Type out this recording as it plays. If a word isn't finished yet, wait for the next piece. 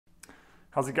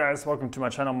How's it guys? Welcome to my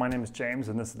channel. My name is James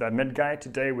and this is the Med Guy.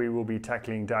 Today we will be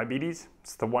tackling diabetes.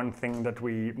 It's the one thing that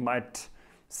we might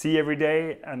see every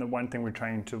day and the one thing we're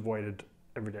trying to avoid it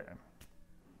every day.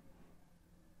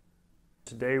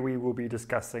 Today we will be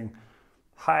discussing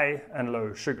high and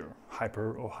low sugar,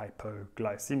 hyper or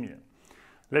hypoglycemia.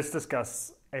 Let's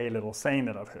discuss a little saying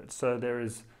that I've heard. So there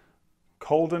is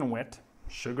cold and wet,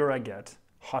 sugar I get,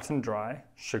 hot and dry,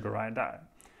 sugar I die.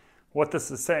 What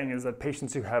this is saying is that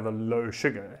patients who have a low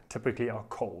sugar typically are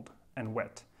cold and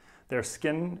wet. Their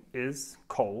skin is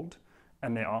cold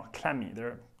and they are clammy.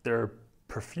 They're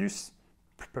profuse,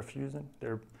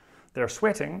 they're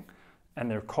sweating and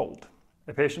they're cold.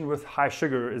 A patient with high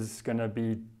sugar is going to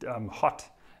be hot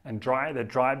and dry. They're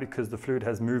dry because the fluid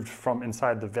has moved from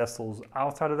inside the vessels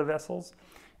outside of the vessels,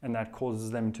 and that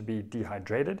causes them to be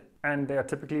dehydrated, and they are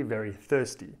typically very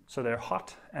thirsty. So they're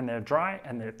hot and they're dry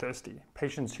and they're thirsty.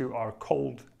 Patients who are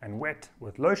cold and wet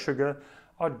with low sugar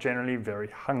are generally very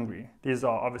hungry. These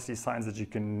are obviously signs that you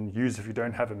can use if you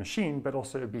don't have a machine, but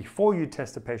also before you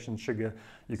test a patient's sugar,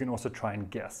 you can also try and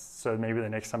guess. So maybe the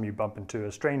next time you bump into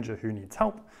a stranger who needs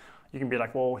help, you can be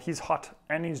like, well, he's hot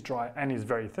and he's dry and he's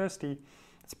very thirsty.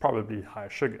 It's probably high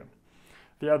sugar.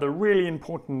 The other really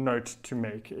important note to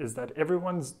make is that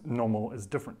everyone's normal is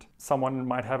different. Someone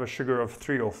might have a sugar of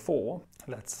 3 or 4,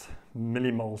 that's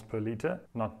millimoles per liter,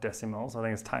 not decimals. I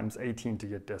think it's times 18 to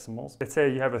get decimals. Let's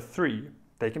say you have a 3,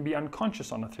 they can be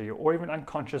unconscious on a 3 or even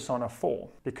unconscious on a 4.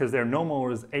 Because their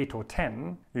normal is 8 or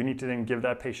 10, you need to then give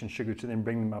that patient sugar to then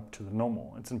bring them up to the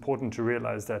normal. It's important to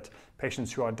realize that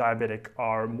patients who are diabetic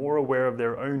are more aware of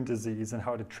their own disease and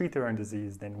how to treat their own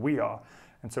disease than we are.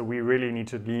 And so we really need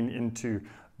to lean into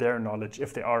their knowledge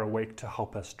if they are awake to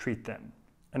help us treat them.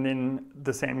 And then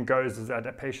the same goes is that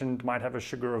a patient might have a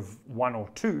sugar of 1 or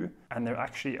 2 and they're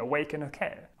actually awake and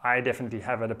okay. I definitely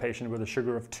have had a patient with a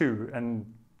sugar of 2 and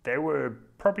they were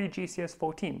probably GCS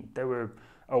 14. They were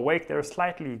awake, they were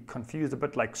slightly confused, a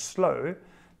bit like slow,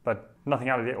 but nothing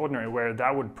out of the ordinary, where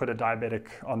that would put a diabetic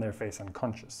on their face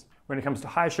unconscious. When it comes to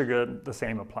high sugar, the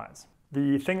same applies.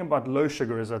 The thing about low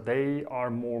sugar is that they are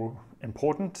more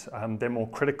important, they're more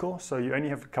critical, so you only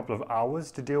have a couple of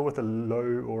hours to deal with a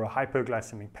low or a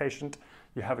hypoglycemic patient.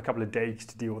 You have a couple of days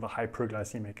to deal with a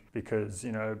hyperglycemic because,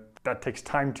 that takes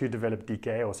time to develop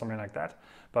DKA or something like that.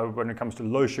 But when it comes to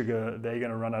low sugar, they're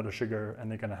going to run out of sugar and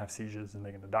they're going to have seizures and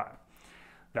they're going to die.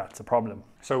 That's a problem.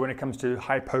 So when it comes to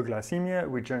hypoglycemia,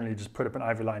 we generally just put up an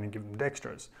IV line and give them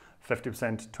dextrose,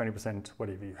 50%, 20%,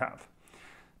 whatever you have.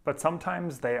 But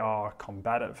sometimes they are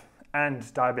combative, and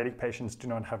diabetic patients do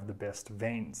not have the best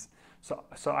veins. So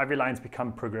IV lines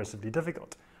become progressively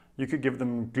difficult. You could give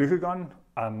them glucagon,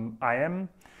 IM.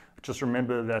 Just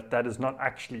remember that that is not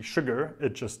actually sugar,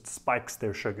 it just spikes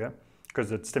their sugar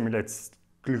because it stimulates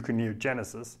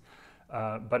gluconeogenesis,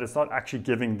 but it's not actually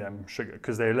giving them sugar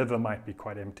because their liver might be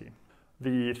quite empty.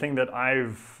 The thing that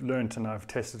I've learned and I've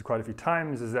tested quite a few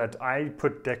times is that I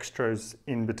put dextrose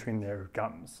in between their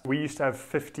gums. We used to have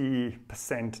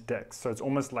 50% dex, so it's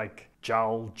almost like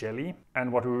gel jelly.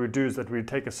 And what we would do is that we'd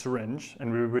take a syringe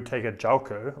and we would take a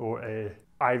Jalco or a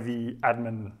IV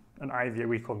admin, an IV,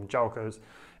 we call them Jalcos,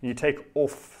 and you take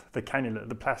off the cannula,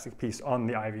 the plastic piece on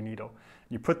the IV needle.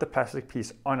 You put the plastic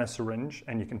piece on a syringe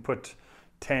and you can put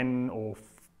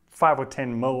 5 or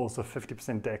 10 moles of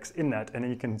 50% dex in that, and then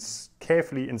you can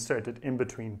carefully insert it in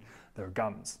between their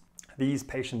gums. These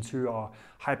patients who are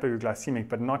hyperglycemic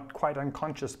but not quite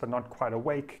unconscious but not quite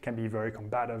awake can be very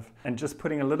combative, and just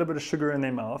putting a little bit of sugar in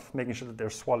their mouth, making sure that they're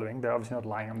swallowing, they're obviously not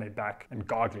lying on their back and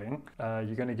gargling.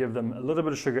 You're going to give them a little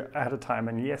bit of sugar at a time,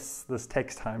 and yes, this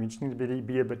takes time. You just need to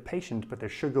be a bit patient, but their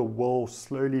sugar will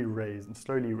slowly raise and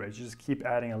slowly raise. You just keep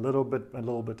adding a little bit. I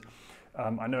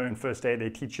know in first aid they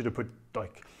teach you to put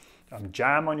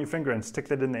jam on your finger and stick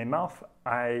that in their mouth.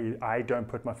 I don't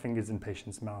put my fingers in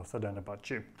patients' mouths. I don't know about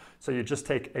you. So you just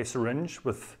take a syringe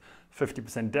with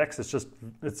 50% dex.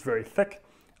 It's very thick.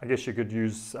 I guess you could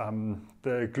use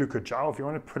the glucogel if you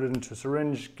want to put it into a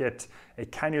syringe. Get a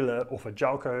cannula off a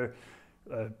Jalco,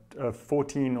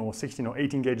 14 or 16 or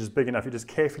 18 gauges big enough. You just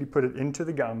carefully put it into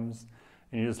the gums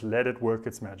and you just let it work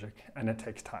its magic. And it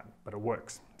takes time, but it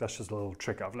works. That's just a little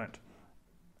trick I've learned.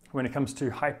 When it comes to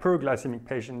hyperglycemic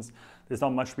patients, there's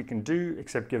not much we can do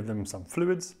except give them some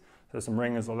fluids, so some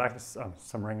ringers or lactate,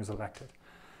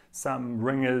 some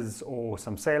ringers or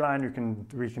some saline.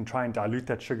 We can try and dilute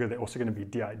that sugar. They're also going to be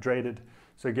dehydrated,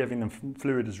 so giving them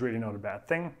fluid is really not a bad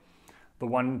thing. The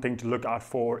one thing to look out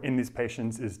for in these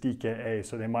patients is DKA.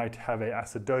 So they might have a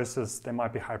acidosis, they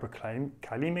might be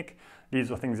hyperkalemic.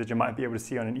 These are things that you might be able to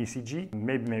see on an ECG,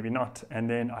 maybe not. And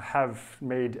then I have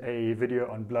made a video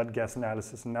on blood gas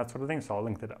analysis and that sort of thing, so I'll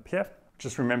link that up here.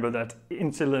 Just remember that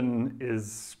insulin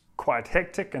is quite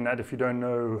hectic, and that if you don't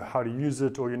know how to use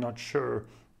it or you're not sure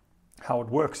how it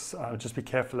works, just be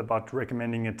careful about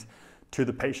recommending it to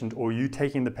the patient, or you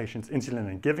taking the patient's insulin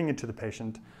and giving it to the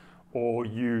patient, or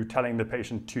you telling the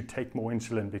patient to take more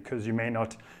insulin, because you may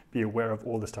not be aware of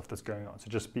all the stuff that's going on. So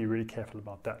just be really careful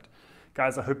about that.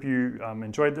 Guys, I hope you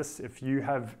enjoyed this. If you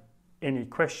have any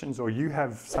questions, or you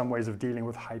have some ways of dealing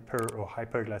with hyper or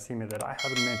hypoglycemia that I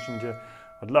haven't mentioned yet,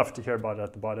 I'd love to hear about it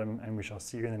at the bottom, and we shall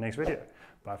see you in the next video.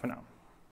 Bye for now.